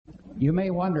You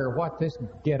may wonder what this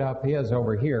get-up is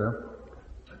over here,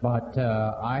 but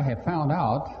I have found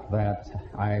out that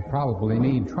I probably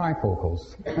need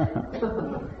trifocals.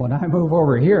 When I move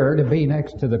over here to be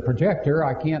next to the projector,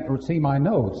 I can't see my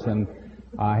notes, and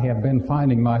I have been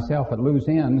finding myself at loose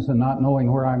ends and not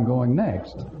knowing where I'm going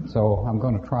next. So I'm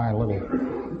going to try a little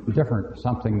different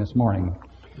something this morning.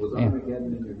 Was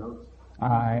Armageddon in your notes?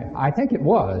 I think it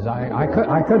was.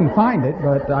 I couldn't find it,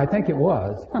 but I think it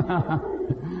was.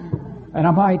 And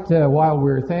I might, while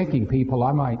we're thanking people,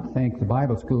 I might thank the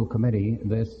Bible School Committee.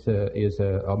 This is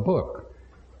a book,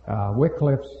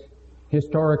 Wycliffe's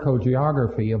Historical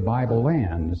Geography of Bible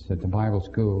Lands, that the Bible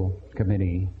School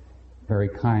Committee very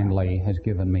kindly has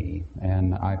given me,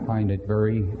 and I find it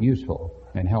very useful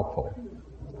and helpful.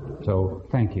 So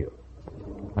thank you.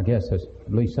 I guess there's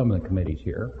at least some of the committees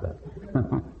here. But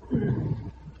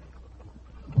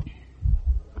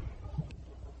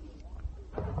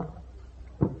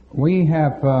we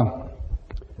have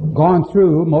gone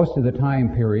through most of the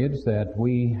time periods that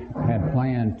we had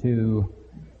planned to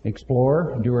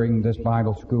explore during this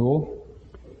Bible school.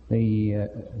 The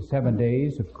 7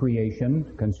 days of creation,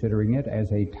 considering it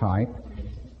as a type,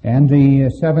 and the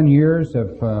 7 years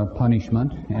of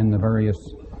punishment and the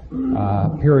various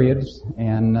periods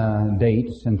and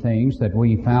dates and things that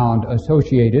we found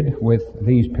associated with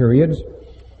these periods.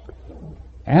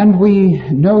 And we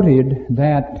noted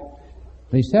that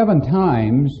the 7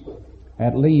 times,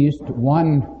 at least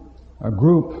one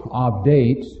group of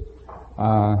dates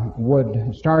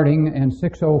would, starting in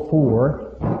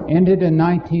 604, ended in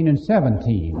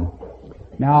 1917.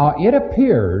 Now, it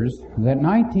appears that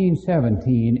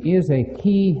 1917 is a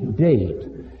key date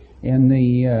in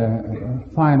the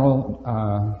final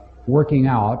working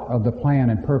out of the plan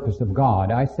and purpose of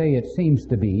God. I say it seems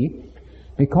to be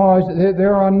because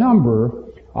there are a number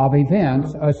of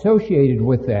events associated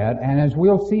with that, and as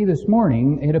we'll see this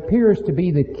morning, it appears to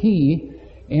be the key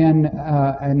in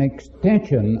an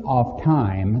extension of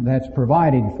time that's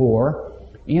provided for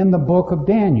in the book of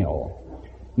Daniel.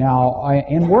 Now,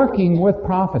 in working with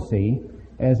prophecy,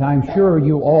 as I'm sure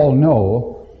you all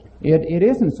know, it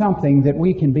isn't something that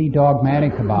we can be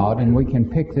dogmatic about and we can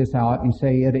pick this out and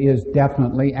say it is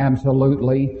definitely,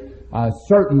 absolutely,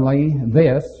 certainly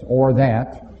this or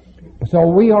that. So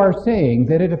we are saying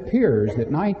that it appears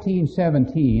that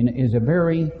 1917 is a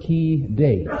very key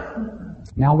date.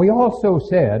 Now, we also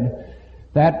said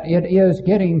that it is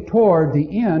getting toward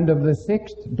the end of the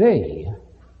 6th day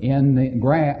in the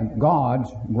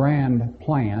God's grand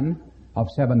plan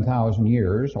of 7,000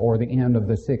 years, or the end of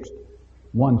the 6th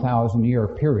 1,000-year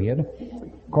period.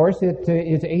 Of course, it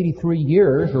is 83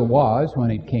 years, or was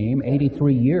when it came,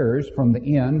 83 years from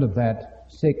the end of that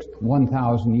 6th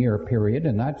 1,000-year period,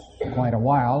 and that's quite a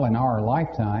while in our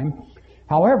lifetime.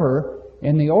 However,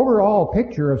 in the overall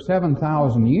picture of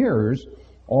 7,000 years,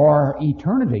 or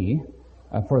eternity,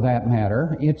 for that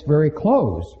matter, it's very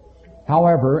close.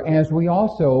 However, as we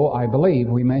also, I believe,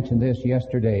 we mentioned this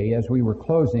yesterday as we were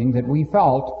closing, that we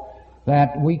felt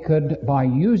that we could, by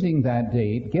using that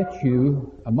date, get you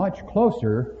much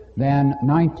closer than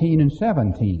 19 and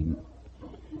 17.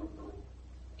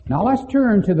 Now let's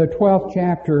turn to the 12th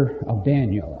chapter of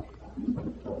Daniel.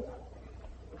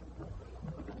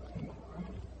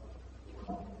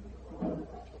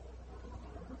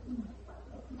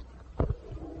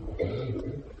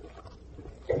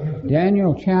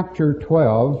 Daniel chapter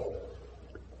 12,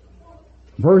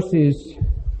 verses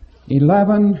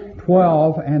 11,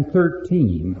 12, and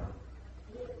 13.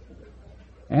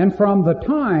 And from the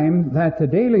time that the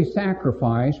daily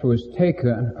sacrifice was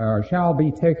taken, or shall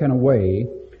be taken away,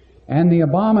 and the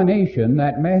abomination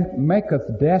that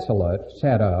maketh desolate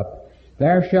set up,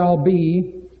 there shall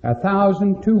be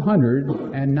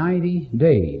 1,290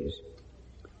 days.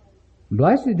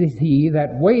 Blessed is he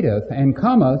that waiteth and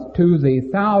cometh to the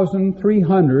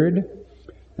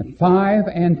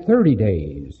 1,335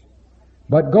 days.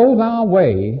 But go thy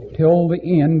way till the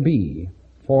end be,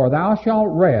 for thou shalt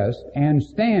rest and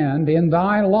stand in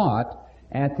thy lot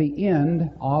at the end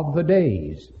of the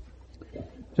days.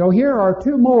 So here are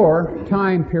 2 more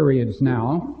time periods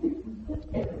now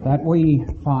that we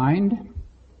find.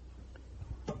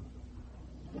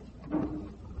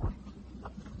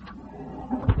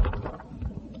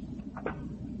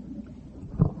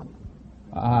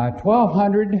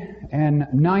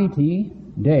 1,290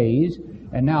 days,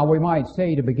 and now we might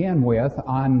say to begin with,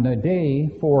 on the day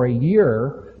for a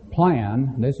year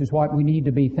plan, this is what we need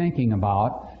to be thinking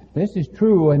about. This is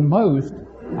true in most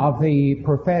of the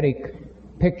prophetic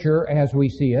picture as we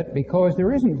see it, because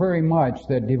there isn't very much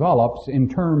that develops in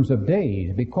terms of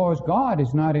days, because God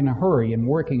is not in a hurry in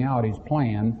working out His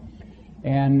plan,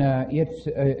 And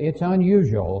it's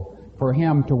unusual for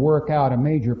him to work out a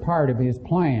major part of his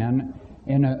plan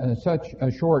in such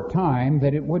a short time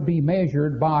that it would be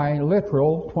measured by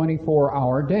literal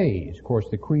 24-hour days. Of course,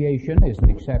 the creation is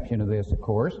an exception to this, of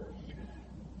course.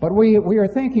 But we are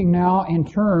thinking now in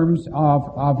terms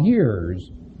of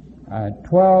years,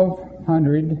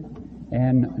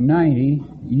 1,290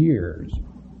 years.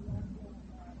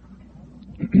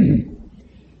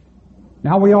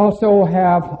 Now we also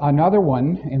have another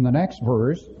one in the next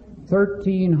verse,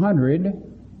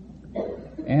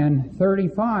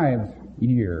 1,335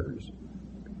 years.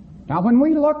 Now when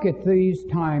we look at these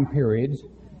time periods,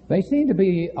 they seem to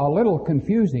be a little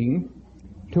confusing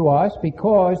to us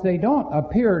because they don't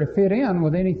appear to fit in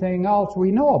with anything else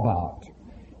we know about.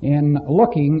 In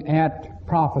looking at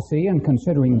prophecy and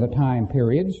considering the time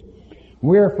periods,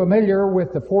 we're familiar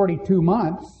with the 42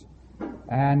 months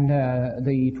and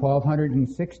the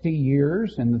 1,260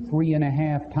 years and the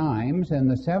 3.5 times and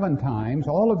the 7 times.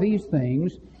 All of these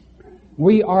things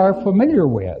we are familiar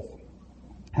with.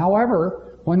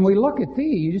 However, when we look at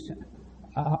these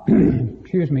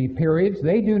periods,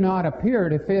 they do not appear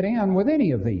to fit in with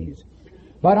any of these.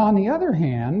 But on the other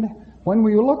hand, when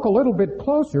we look a little bit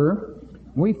closer,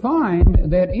 we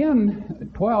find that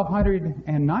in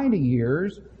 1,290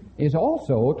 years is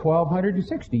also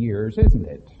 1,260 years, isn't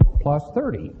it? Plus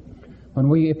 30.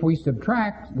 If we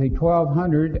subtract the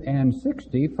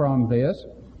 1,260 from this,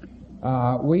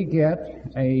 we get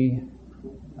a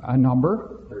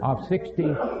number of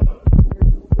 60.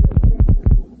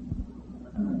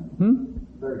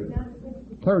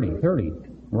 30.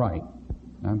 Right.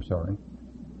 I'm sorry.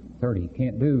 30.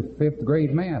 Can't do 5th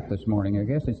grade math this morning. I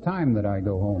guess it's time that I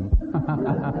go home.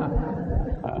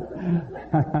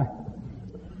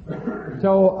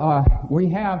 So we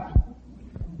have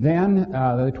then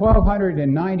the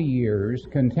 1,290 years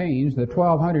contains the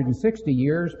 1,260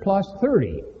 years plus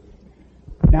 30.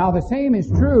 Now the same is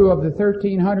true of the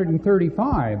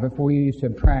 1,335 if we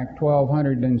subtract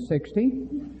 1,260.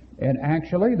 And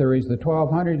actually there is the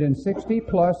 1,260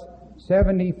 plus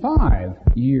 75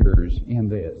 years in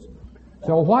this.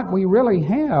 So what we really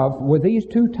have with these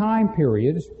two time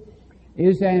periods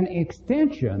is an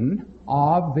extension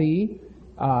of the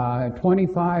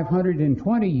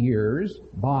 2,520 years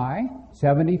by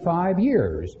 75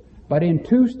 years, but in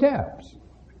 2 steps.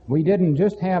 We didn't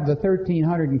just have the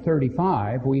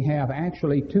 1,335, we have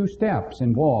actually 2 steps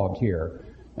involved here.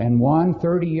 And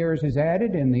 30 years is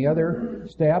added, and the other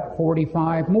step,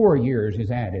 45 more years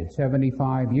is added,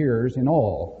 75 years in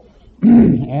all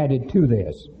added to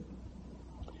this.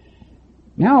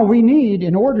 Now we need,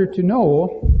 in order to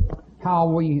know how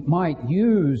we might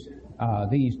use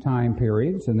these time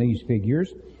periods and these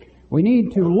figures, we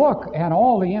need to look at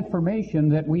all the information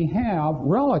that we have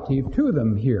relative to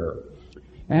them here.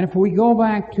 And if we go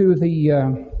back to the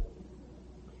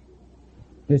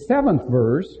 7th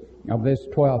verse of this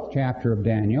 12th chapter of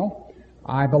Daniel,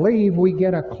 I believe we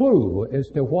get a clue as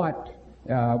to what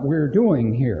we're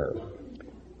doing here.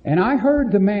 And I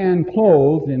heard the man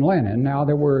clothed in linen. Now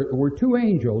there were 2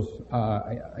 angels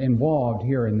involved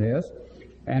here in this,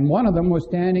 and one of them was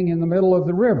standing in the middle of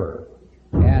the river.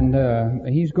 And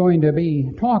he's going to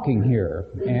be talking here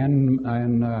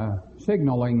and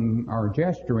signaling or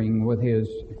gesturing with his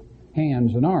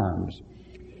hands and arms.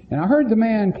 And I heard the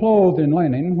man clothed in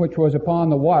linen, which was upon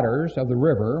the waters of the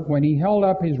river, when he held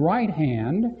up his right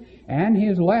hand and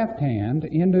his left hand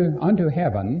unto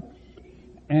heaven,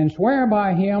 and swear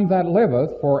by him that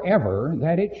liveth forever,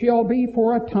 that it shall be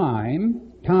for a time,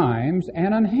 times,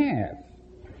 and an half.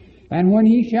 And when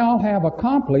he shall have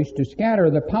accomplished to scatter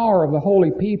the power of the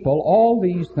holy people, all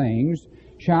these things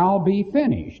shall be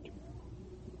finished.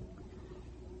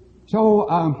 So,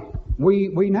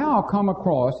 we now come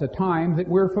across a time that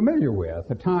we're familiar with,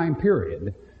 a time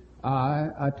period,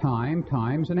 a time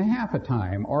times and a half a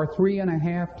time, or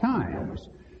 3.5 times.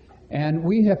 And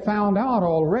we have found out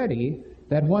already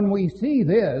that when we see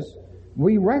this,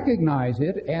 we recognize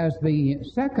it as the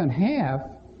second half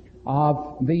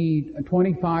of the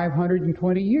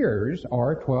 2,520 years,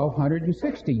 or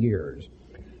 1,260 years.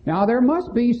 Now there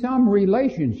must be some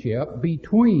relationship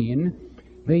between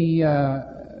the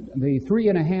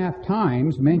 3.5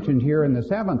 times mentioned here in the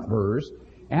 7th verse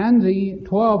and the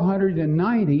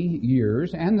 1,290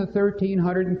 years and the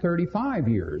 1,335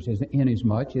 years,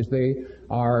 inasmuch as they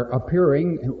are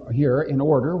appearing here in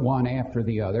order, one after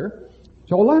the other.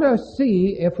 So let us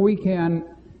see if we can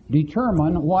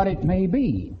determine what it may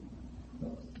be.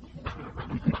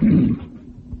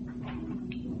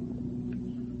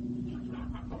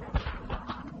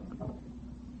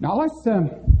 Now let's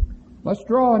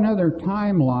draw another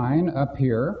timeline up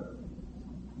here.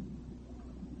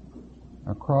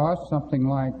 across, something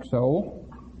like so.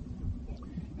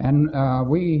 And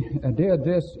we did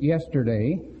this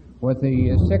yesterday with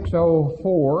the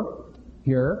 604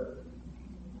 here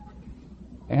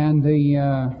and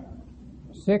the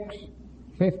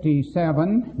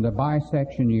 657, the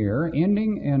bisection year,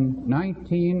 ending in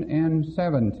 19 and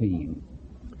 17.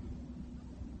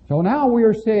 So now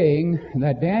we're saying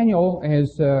that Daniel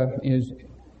is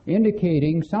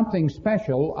indicating something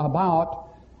special about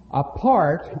a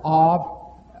part of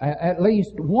at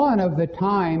least one of the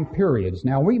time periods.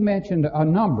 Now, we mentioned a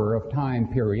number of time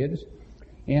periods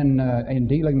in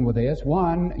dealing with this.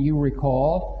 One, you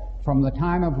recall, from the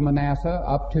time of Manasseh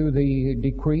up to the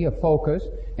decree of Phocus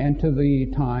and to the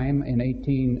time in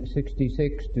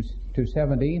 1866 to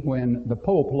 70 when the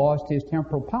Pope lost his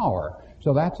temporal power.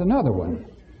 So that's another one.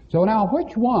 So now,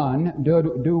 which one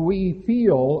do we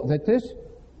feel that this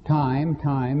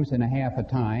times and a half a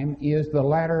time, is the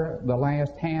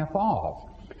last half of?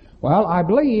 Well, I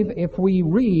believe if we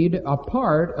read a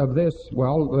part of this,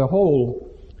 the whole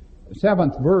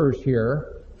 7th verse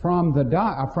here from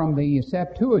the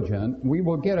Septuagint, we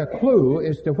will get a clue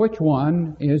as to which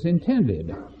one is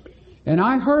intended. And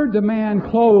I heard the man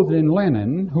clothed in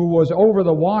linen, who was over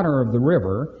the water of the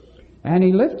river, and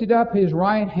he lifted up his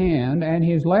right hand and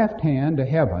his left hand to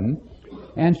heaven,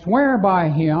 and swear by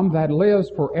him that lives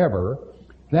forever,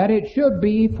 that it should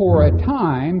be for a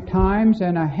time, times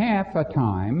and a half a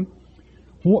time,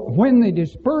 when the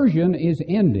dispersion is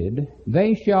ended,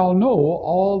 they shall know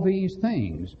all these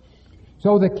things.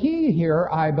 So the key here,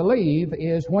 I believe,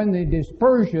 is when the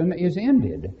dispersion is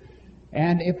ended.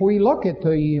 And if we look at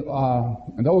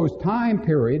those time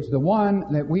periods, the one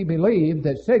that we believe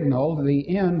that signaled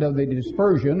the end of the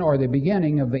dispersion or the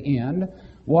beginning of the end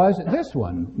was this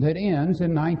one that ends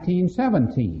in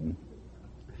 1917.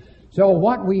 So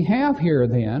what we have here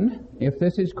then, if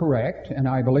this is correct, and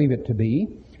I believe it to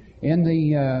be, in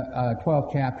the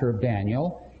 12th chapter of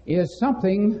Daniel, is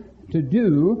something to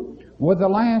do with the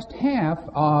last half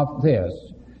of this.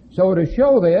 So to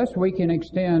show this, we can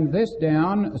extend this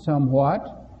down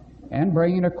somewhat and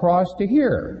bring it across to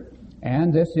here.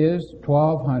 And this is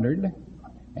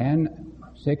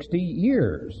 1260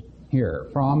 years here,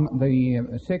 from the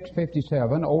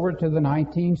 657 over to the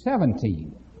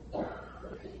 1917.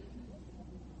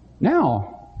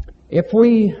 Now, if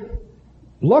we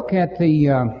look at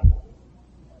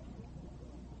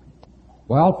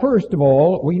first of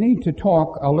all, we need to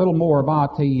talk a little more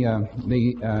about the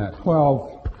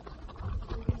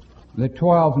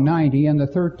 1290 and the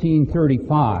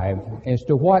 1335 as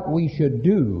to what we should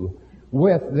do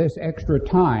with this extra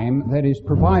time that is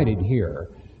provided here.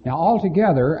 Now,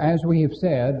 altogether, as we have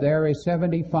said, there is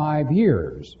 75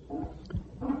 years.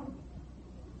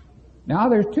 Now,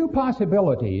 there's two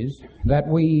possibilities that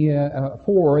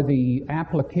for the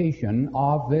application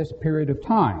of this period of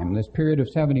time, this period of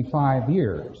 75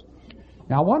 years.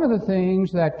 Now, one of the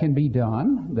things that can be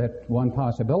done, that one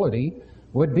possibility,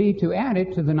 would be to add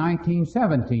it to the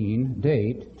 1917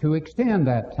 date to extend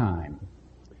that time.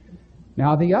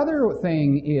 Now, the other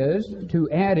thing is to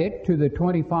add it to the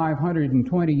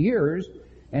 2,520 years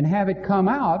and have it come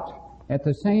out at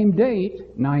the same date,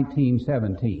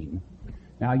 1917.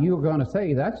 Now, you're going to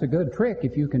say that's a good trick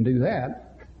if you can do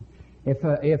that. If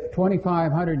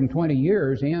 2,520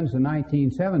 years ends in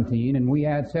 1917 and we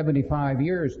add 75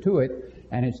 years to it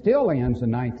and it still ends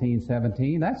in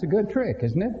 1917, that's a good trick,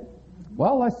 isn't it?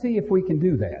 Well, let's see if we can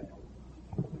do that.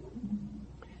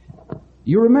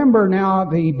 You remember now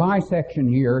the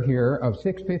bisection year here of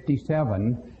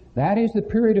 657. That is the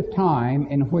period of time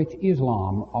in which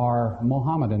Islam, or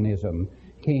Mohammedanism,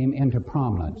 came into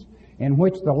prominence, in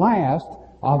which the last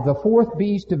of the fourth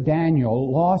beast of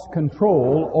Daniel lost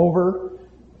control over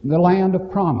the land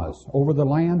of promise, over the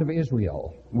land of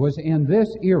Israel, was in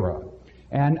this era.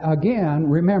 And again,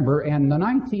 remember, and the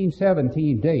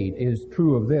 1917 date is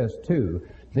true of this too.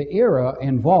 The era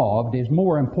involved is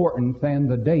more important than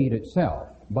the date itself.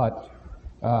 But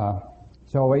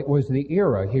so it was the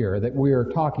era here that we're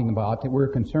talking about, that we're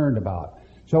concerned about.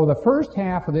 So the first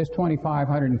half of this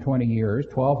 2,520 years,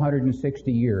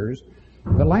 1,260 years,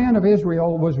 the land of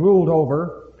Israel was ruled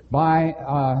over by,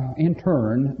 in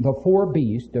turn, the four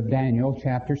beasts of Daniel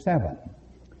chapter 7.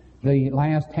 The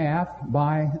last half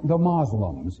by the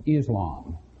Muslims,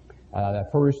 Islam.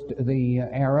 First the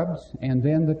Arabs and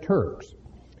then the Turks.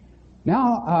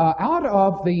 Now, out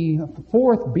of the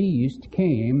fourth beast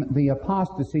came the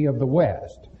apostasy of the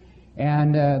West.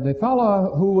 And the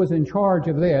fellow who was in charge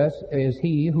of this is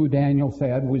he who Daniel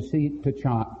said would seek to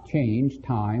change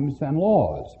times and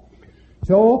laws.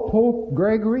 So Pope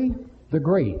Gregory the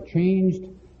Great changed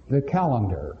the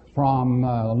calendar from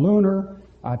lunar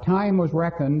time was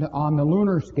reckoned on the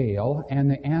lunar scale and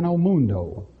the anno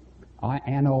mundi,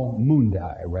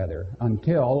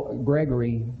 until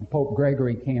Pope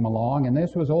Gregory came along, and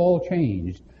this was all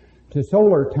changed to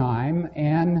solar time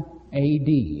and AD,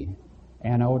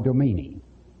 Anno Domini.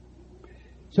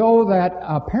 So that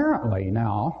apparently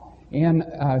now, in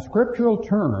scriptural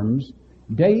terms,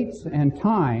 dates and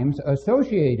times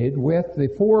associated with the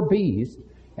four beasts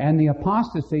and the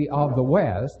apostasy of the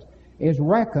West is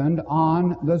reckoned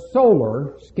on the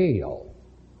solar scale.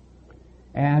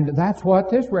 And that's what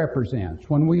this represents.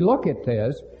 When we look at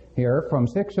this here from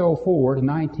 604 to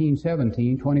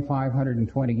 1917,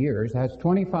 2,520 years, that's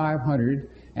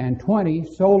 2,520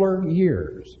 solar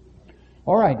years.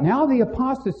 All right, now the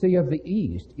apostasy of the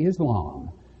East,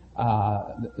 Islam.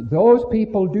 Those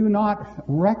people do not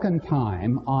reckon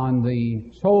time on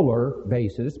the solar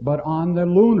basis, but on the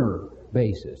lunar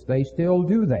basis. They still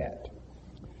do that.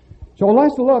 So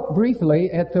let's look briefly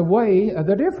at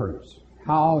the difference,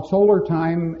 how solar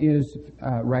time is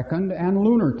reckoned and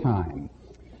lunar time.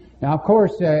 Now, of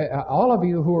course, all of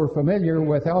you who are familiar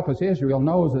with Elpis Israel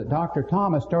knows that Dr.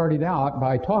 Thomas started out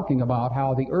by talking about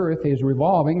how the earth is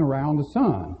revolving around the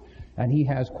sun. And he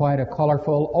has quite a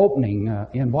colorful opening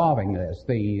involving this.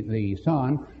 The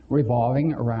sun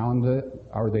revolving around the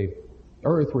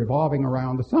earth revolving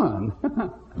around the sun.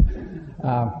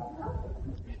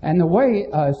 And the way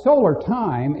solar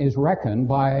time is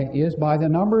reckoned is by the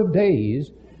number of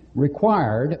days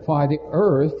required for the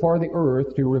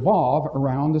earth to revolve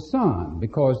around the sun,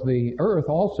 because the earth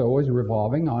also is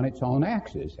revolving on its own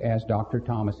axis, as Dr.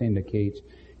 Thomas indicates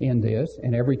in this,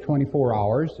 and every 24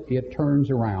 hours it turns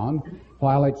around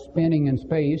while it's spinning in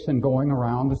space and going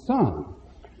around the sun.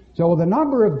 So the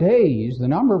number of days, the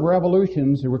number of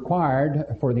revolutions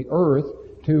required for the earth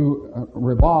to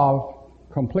revolve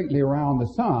completely around the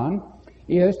sun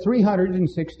is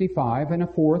 365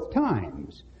 1/4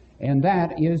 times. And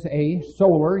that is a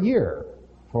solar year.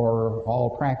 For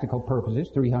all practical purposes,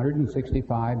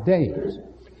 365 days.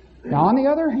 Now, on the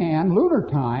other hand, lunar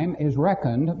time is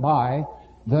reckoned by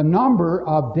the number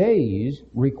of days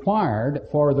required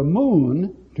for the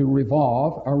moon to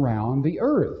revolve around the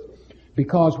earth.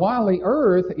 Because while the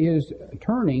earth is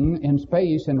turning in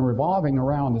space and revolving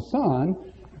around the sun,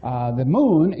 the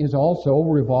moon is also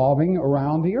revolving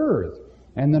around the earth.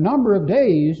 And the number of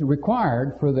days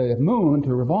required for the moon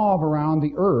to revolve around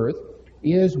the earth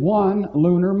is one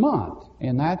lunar month,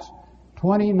 and that's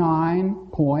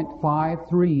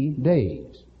 29.53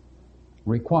 days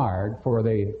required for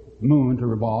the moon to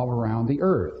revolve around the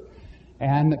earth.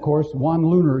 And of course, one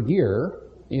lunar year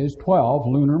is 12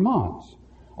 lunar months,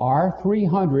 or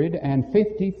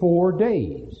 354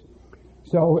 days.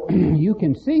 So you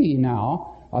can see now,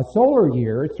 a solar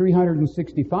year is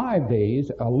 365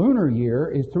 days, a lunar year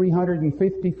is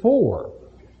 354.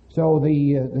 So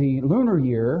the lunar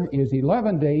year is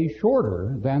 11 days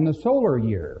shorter than the solar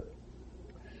year.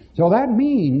 So that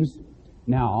means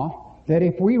now that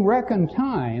if we reckon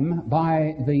time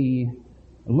by the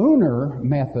lunar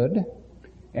method,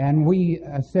 and we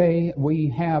say we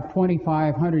have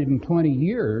 2,520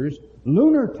 years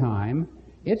lunar time,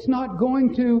 it's not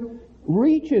going to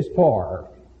reach as far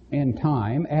in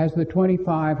time as the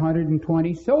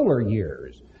 2,520 solar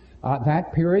years.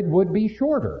 That period would be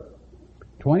shorter.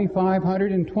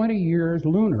 2,520 years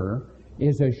lunar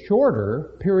is a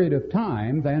shorter period of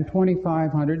time than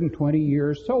 2,520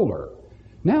 years solar.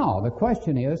 Now, the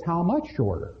question is, how much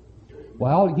shorter?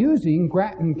 Well, using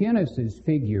Grattan Guinness's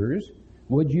figures,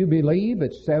 would you believe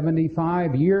it's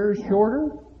 75 years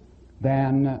shorter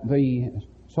than the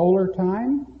solar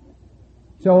time?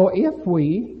 So if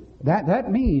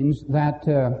that means that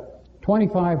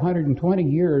 2,520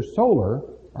 years solar,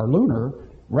 or lunar,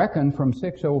 reckoned from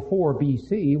 604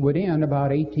 BC, would end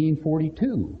about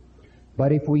 1842.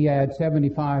 But if we add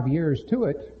 75 years to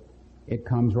it, it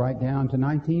comes right down to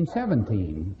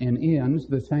 1917 and ends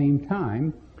the same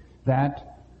time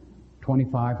that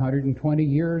 2,520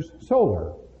 years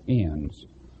solar ends.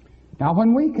 Now,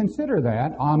 when we consider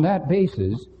that on that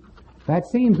basis, that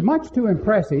seems much too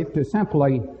impressive to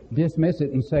simply dismiss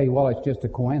it and say, well, it's just a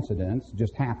coincidence,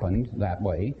 just happened that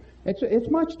way. It's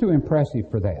much too impressive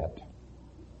for that.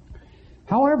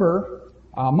 However,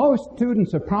 most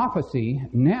students of prophecy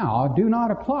now do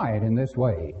not apply it in this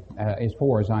way, as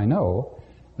far as I know.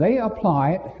 They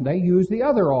use the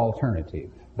other alternative.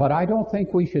 But I don't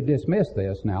think we should dismiss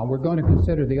this now. We're going to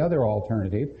consider the other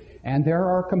alternative, and there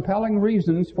are compelling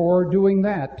reasons for doing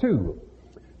that too.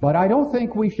 But I don't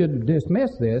think we should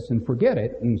dismiss this and forget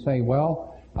it and say,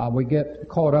 well, we get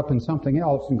caught up in something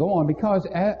else and go on, because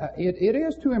it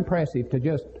is too impressive to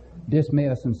just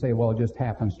dismiss and say, well, it just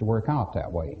happens to work out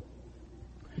that way.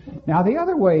 Now, the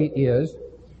other way is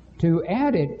to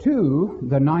add it to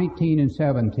the 19 and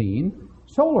 17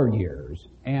 solar years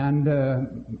and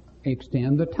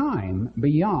extend the time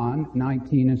beyond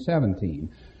 19 and 17.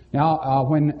 Now,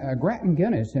 when Grattan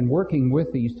Guinness, in working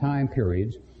with these time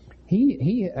periods,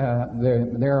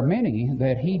 there are many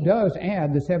that he does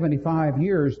add the 75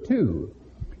 years to.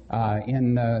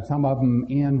 Some of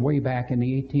them way back in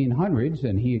the 1800s,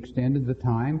 and he extended the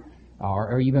time,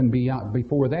 or even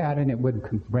before that, and it would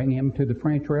bring him to the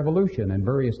French Revolution and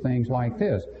various things like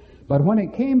this. But when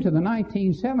it came to the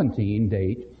 1917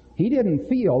 date, he didn't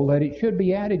feel that it should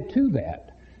be added to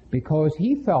that, because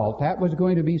he felt that was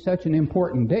going to be such an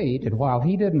important date, and while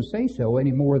he didn't say so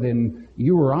any more than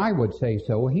you or I would say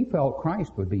so, he felt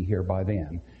Christ would be here by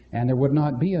then, and there would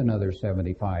not be another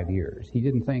 75 years. He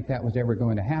didn't think that was ever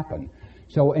going to happen.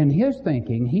 So in his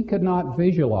thinking, he could not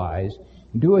visualize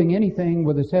doing anything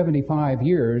with the 75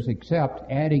 years except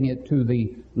adding it to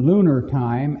the lunar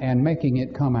time and making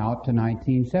it come out to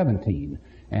 1917.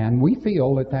 And we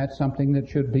feel that that's something that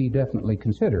should be definitely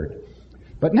considered.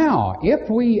 But now, if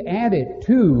we add it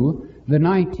to the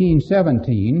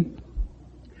 1917,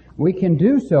 we can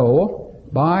do so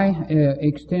by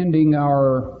extending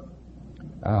our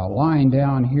line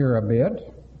down here a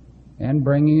bit and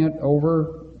bringing it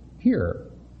over here.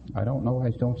 I don't know,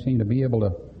 I don't seem to be able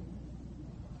to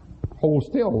hold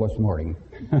still this morning.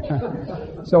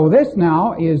 So this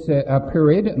now is a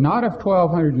period not of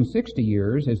 1260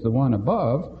 years as the one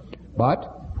above,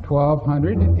 but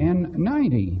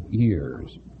 1290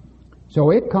 years. So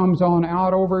it comes on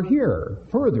out over here,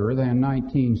 further than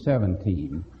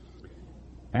 1917.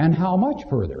 And how much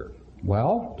further?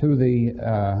 Well, to the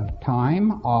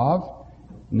time of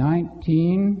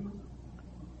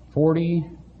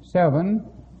 1947,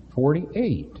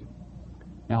 48.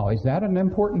 Now, is that an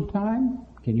important time?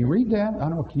 Can you read that? I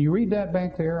don't know. Can you read that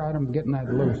back there? I'm getting that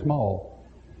a little small.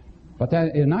 But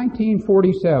that in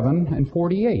 1947 and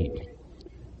 48.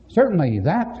 Certainly,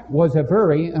 that was a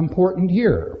very important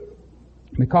year,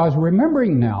 because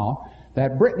remembering now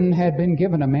that Britain had been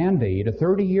given a mandate, a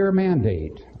 30-year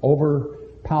mandate over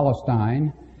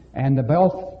Palestine, and the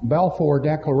Balfour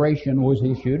Declaration was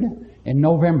issued in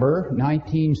November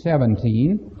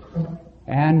 1917,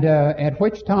 and at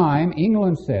which time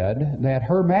England said that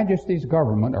Her Majesty's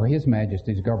government, or His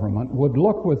Majesty's government, would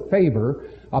look with favor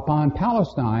upon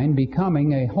Palestine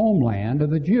becoming a homeland of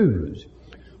the Jews.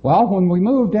 Well, when we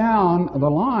move down the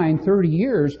line 30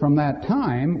 years from that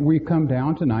time, we come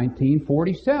down to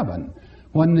 1947,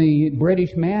 when the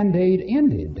British mandate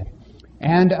ended.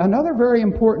 And another very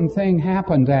important thing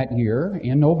happened that year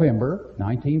in November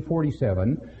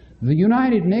 1947. The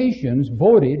United Nations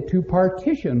voted to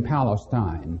partition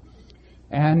Palestine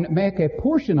and make a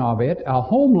portion of it a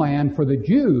homeland for the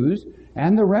Jews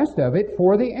and the rest of it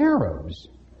for the Arabs.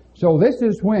 So this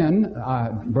is when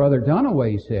Brother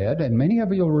Dunaway said, and many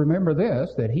of you will remember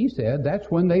this, that he said,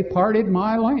 that's when they parted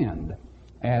my land,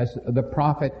 as the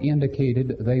prophet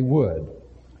indicated they would.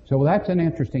 So that's an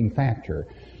interesting factor.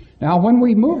 Now, when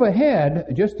we move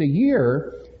ahead just a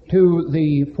year to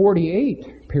the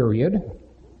 48 period,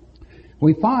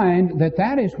 we find that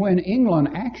that is when England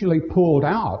actually pulled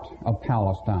out of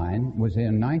Palestine, was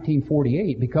in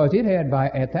 1948, because it had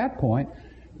at that point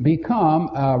become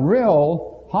a real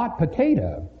hot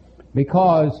potato,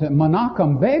 because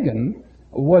Menachem Begin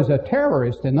was a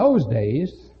terrorist in those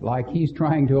days, like he's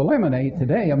trying to eliminate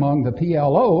today among the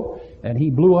PLO, and he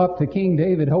blew up the King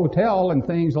David Hotel and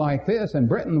things like this, and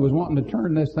Britain was wanting to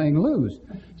turn this thing loose.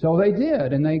 So they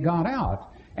did, and they got out.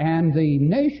 And the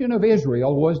nation of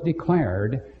Israel was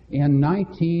declared in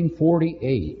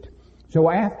 1948. So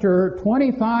after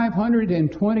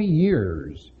 2,520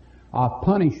 years of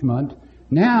punishment,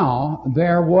 now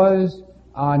there was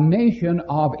a nation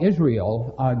of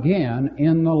Israel again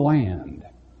in the land.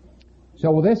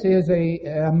 So this is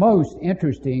a most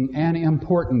interesting and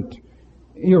important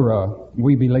era,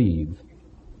 we believe.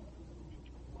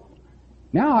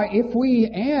 Now, if we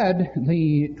add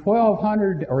the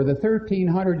 1,200 or the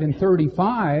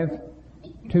 1,335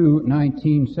 to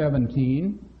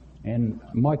 1917 in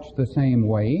much the same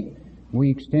way, we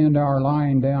extend our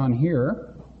line down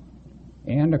here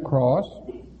and across,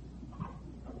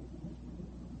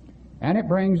 and it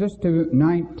brings us to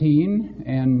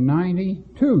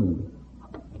 1992.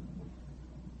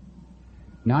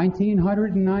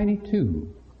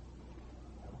 1992.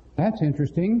 That's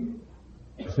interesting.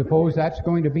 Suppose that's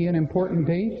going to be an important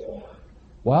date?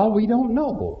 Well, we don't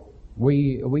know.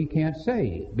 We can't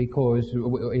say, because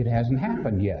it hasn't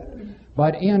happened yet.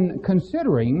 But in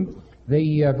considering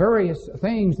the various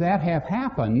things that have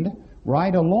happened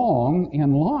right along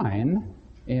in line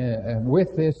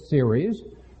with this series,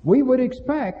 we would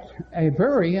expect a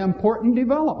very important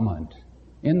development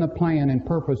in the plan and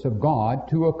purpose of God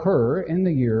to occur in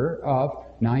the year of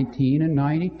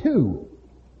 1992.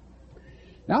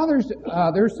 Now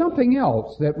there's something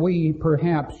else that we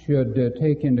perhaps should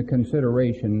take into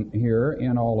consideration here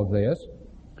in all of this.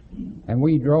 And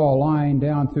we draw a line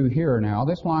down through here now.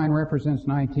 This line represents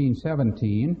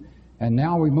 1917, and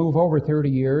now we move over 30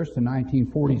 years to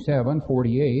 1947,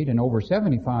 48, and over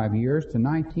 75 years to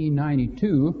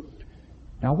 1992.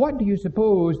 Now what do you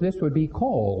suppose this would be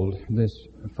called, this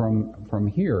from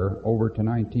here over to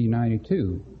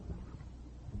 1992?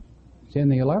 It's in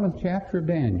the 11th chapter of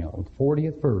Daniel,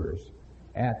 40th verse.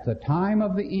 At the time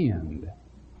of the end.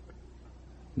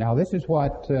 Now this is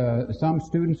what some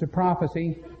students of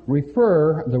prophecy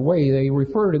the way they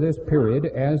refer to this period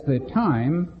as the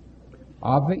time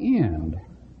of the end.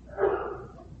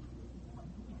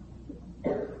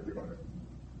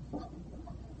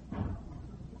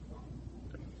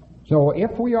 So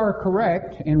if we are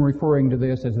correct in referring to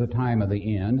this as the time of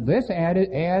the end, this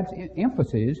adds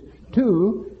emphasis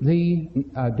to the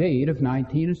date of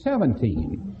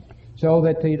 1917. So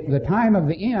that the time of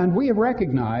the end, we have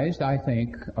recognized, I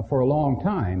think, for a long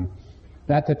time,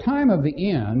 that the time of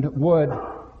the end would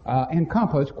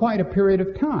encompass quite a period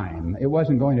of time. It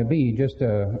wasn't going to be just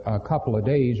a couple of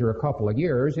days or a couple of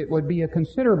years. It would be a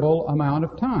considerable amount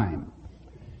of time.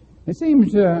 It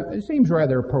seems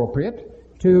rather appropriate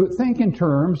to think in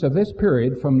terms of this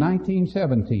period from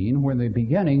 1917, when the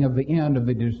beginning of the end of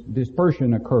the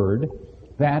dispersion occurred,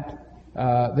 that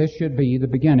this should be the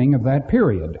beginning of that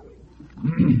period.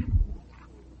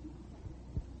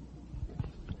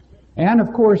 And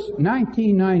of course,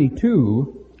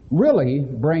 1992 really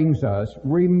brings us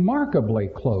remarkably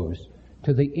close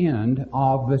to the end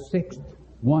of the sixth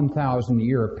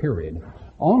 1,000-year period.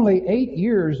 Only 8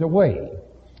 years away.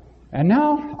 And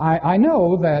now, I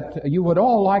know that you would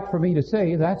all like for me to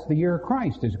say that's the year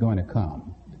Christ is going to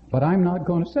come. But I'm not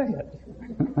going to say it.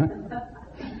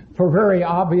 For very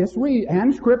obvious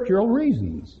and scriptural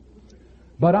reasons.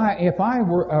 But if I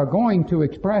were going to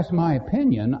express my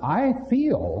opinion, I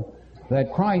feel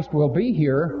that Christ will be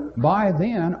here by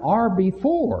then or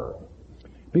before.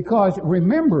 Because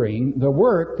remembering the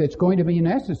work that's going to be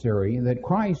necessary that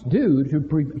Christ do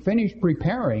to finish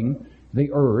preparing the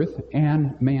earth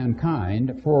and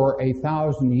mankind for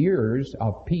 1,000 years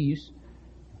of peace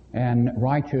and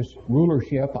righteous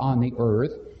rulership on the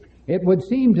earth, it would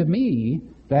seem to me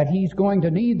that he's going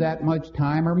to need that much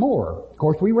time or more. Of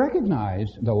course, we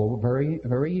recognize, though, very,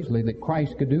 very easily that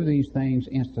Christ could do these things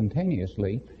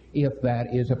instantaneously if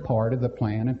that is a part of the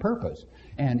plan and purpose.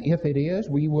 And if it is,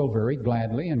 we will very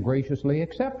gladly and graciously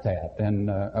accept that, and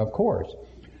of course.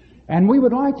 And we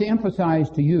would like to emphasize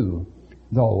to you,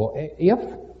 though, if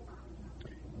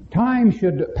time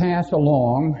should pass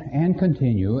along and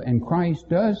continue and Christ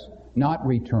does not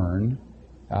return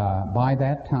by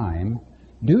that time,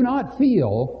 do not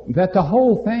feel that the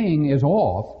whole thing is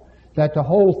off, that the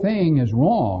whole thing is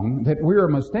wrong, that we're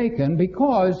mistaken,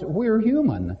 because we're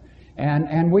human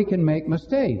and we can make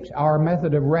mistakes. Our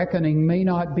method of reckoning may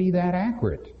not be that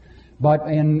accurate. But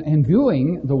in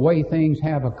viewing the way things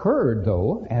have occurred,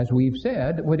 though, as we've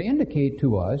said, would indicate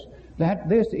to us that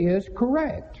this is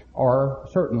correct, or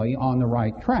certainly on the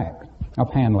right track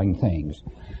of handling things.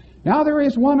 Now there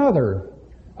is one other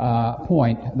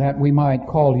point that we might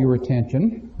call your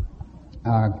attention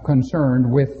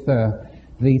concerned with the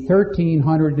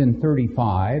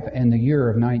 1335 and the year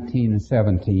of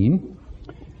 1917,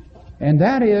 and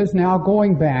that is now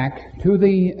going back to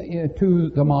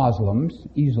the Muslims,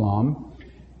 Islam,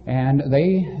 and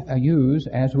they use,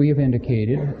 as we have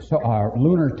indicated,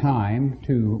 lunar time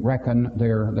to reckon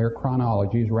their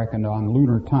chronologies reckoned on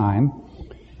lunar time.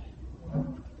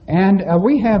 And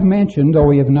we have mentioned, though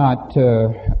we have not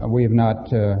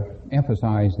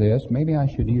emphasized this. Maybe I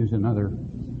should use another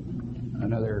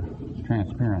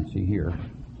transparency here.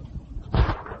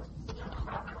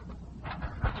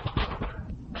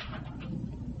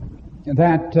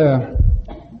 That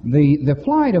the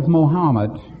flight of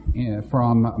Muhammad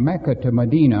from Mecca to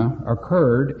Medina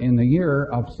occurred in the year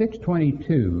of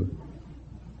 622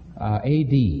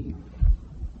 A.D.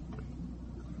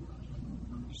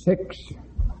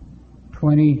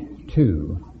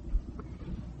 622.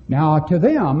 Now, to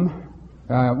them,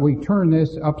 we turn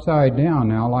this upside down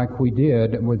now, like we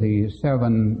did with the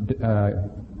 7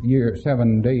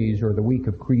 days or the week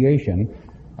of creation,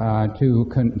 to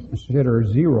consider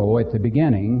 0 at the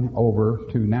beginning over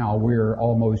to now we're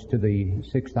almost to the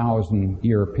 6,000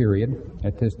 year period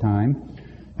at this time.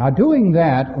 Now, doing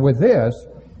that with this,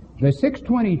 the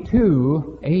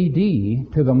 622 A.D.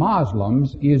 to the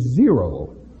Muslims is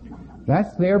 0.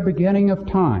 That's their beginning of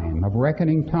time, of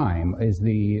reckoning time, is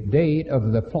the date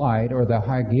of the flight or the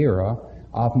Hijra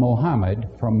of Muhammad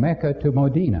from Mecca to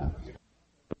Medina.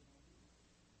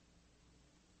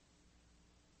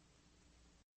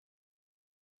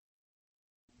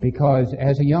 Because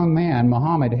as a young man,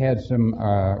 Muhammad had some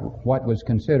what was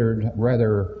considered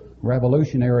rather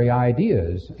revolutionary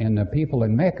ideas, and the people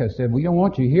in Mecca said, "We don't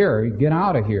want you here, get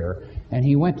out of here." And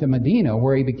he went to Medina,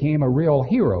 where he became a real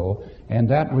hero, and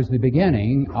that was the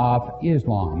beginning of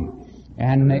Islam.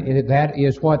 And that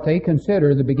is what they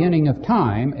consider the beginning of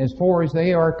time as far as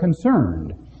they are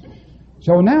concerned.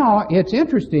 So now it's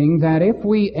interesting that if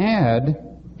we add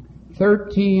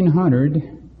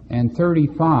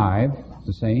 1335,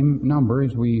 the same number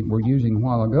as we were using a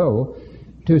while ago,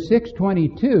 to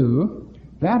 622,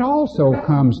 that also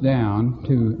comes down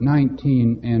to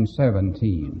 19 and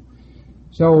 17.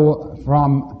 So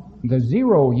from the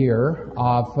 0 year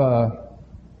of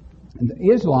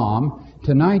Islam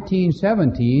to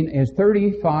 1917 is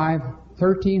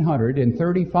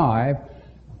 1335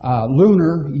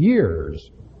 lunar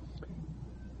years.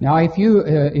 Now, if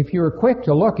you're quick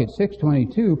to look at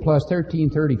 622 plus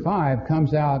 1335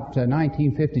 comes out to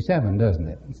 1957, doesn't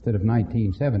it, instead of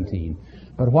 1917?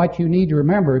 But what you need to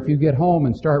remember if you get home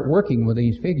and start working with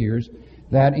these figures,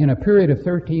 that in a period of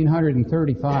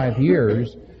 1335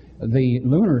 years, the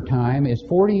lunar time is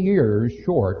 40 years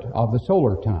short of the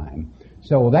solar time.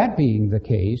 So that being the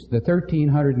case, the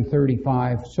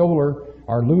 1335 solar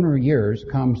or lunar years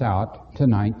comes out to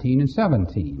 19 and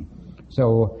 17.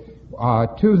 So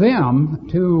to them,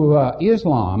 to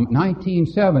Islam,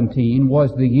 1917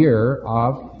 was the year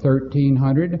of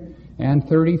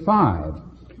 1335.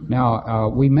 Now,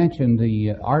 we mentioned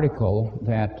the article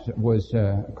that was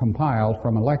compiled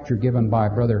from a lecture given by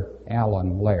Brother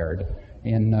Alan Laird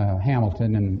in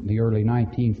Hamilton in the early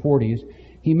 1940s.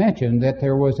 He mentioned that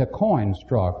there was a coin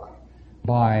struck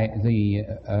by the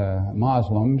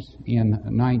Muslims in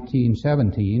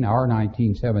 1917, our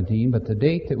 1917, but the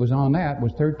date that was on that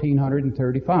was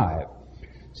 1335.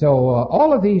 So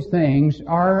all of these things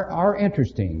are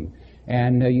interesting,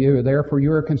 and you're there for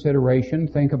your consideration.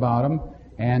 Think about them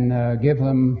and give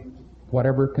them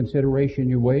whatever consideration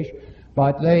you wish.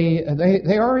 But they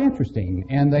are interesting,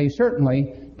 and they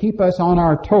certainly keep us on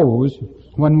our toes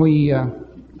when we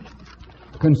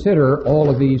consider all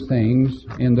of these things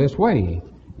in this way,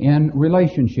 in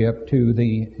relationship to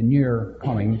the near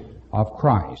coming of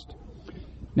Christ.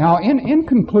 Now, in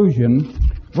conclusion,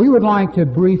 we would like to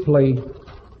briefly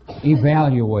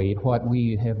evaluate what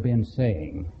we have been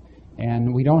saying.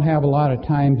 And we don't have a lot of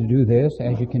time to do this,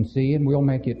 as you can see, and we'll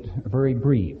make it very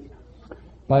brief.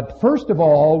 But first of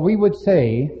all, we would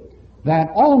say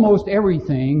that almost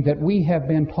everything that we have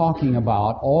been talking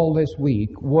about all this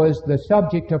week was the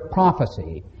subject of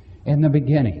prophecy in the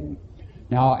beginning.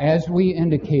 Now, as we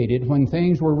indicated, when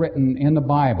things were written in the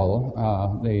Bible,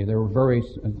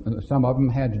 some of them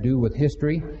had to do with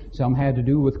history, some had to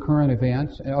do with current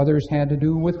events, others had to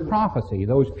do with prophecy,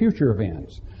 those future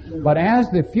events. But as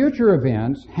the future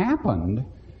events happened,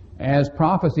 as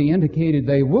prophecy indicated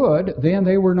they would, then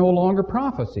they were no longer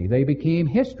prophecy. They became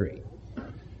history.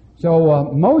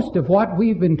 So most of what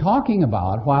we've been talking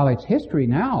about, while it's history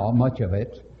now, much of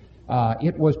it,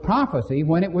 it was prophecy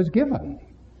when it was given.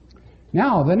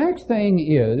 Now, the next thing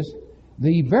is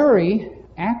the very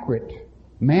accurate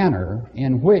manner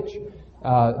in which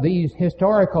these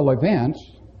historical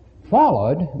events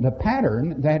followed the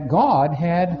pattern that God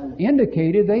had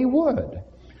indicated they would.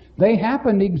 They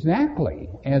happened exactly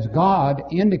as God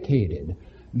indicated,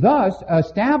 thus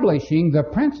establishing the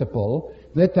principle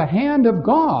that the hand of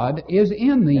God is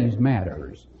in these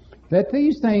matters, that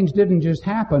these things didn't just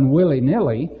happen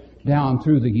willy-nilly down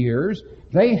through the years.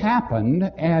 They happened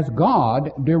as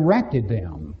God directed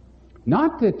them.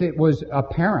 Not that it was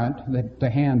apparent that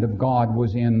the hand of God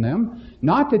was in them,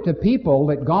 not that the people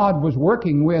that God was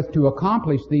working with to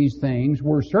accomplish these things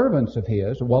were servants of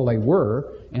His. Well, they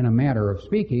were, in a manner of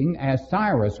speaking, as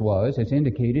Cyrus was, as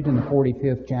indicated in the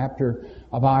 45th chapter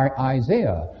of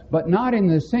Isaiah, but not in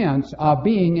the sense of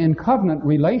being in covenant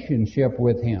relationship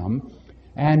with Him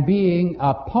and being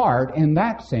a part, in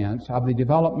that sense, of the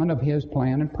development of His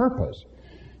plan and purpose.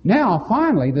 Now,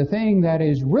 finally, the thing that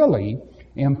is really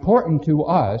important to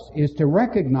us is to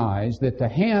recognize that the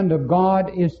hand of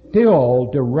God is still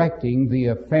directing the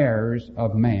affairs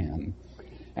of man,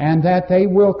 and that they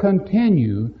will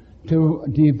continue to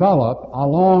develop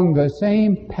along the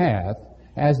same path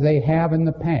as they have in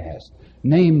the past,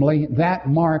 namely that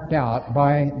marked out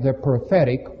by the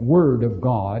prophetic Word of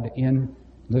God in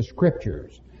the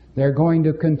Scriptures. They're going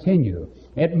to continue.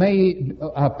 It may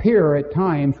appear at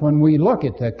times when we look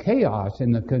at the chaos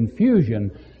and the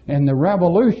confusion and the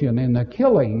revolution and the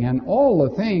killing and all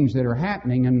the things that are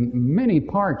happening in many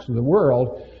parts of the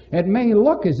world, it may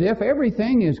look as if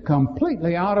everything is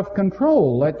completely out of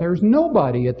control, that there's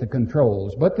nobody at the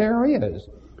controls, but there is.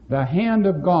 The hand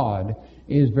of God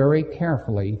is very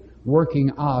carefully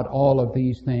working out all of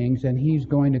these things, and He's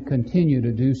going to continue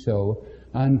to do so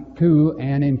unto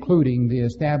and including the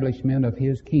establishment of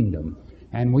His kingdom.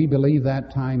 And we believe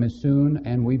that time is soon,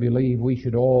 and we believe we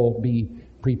should all be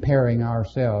preparing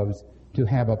ourselves to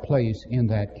have a place in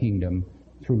that kingdom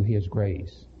through His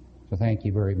grace. So thank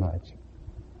you very much.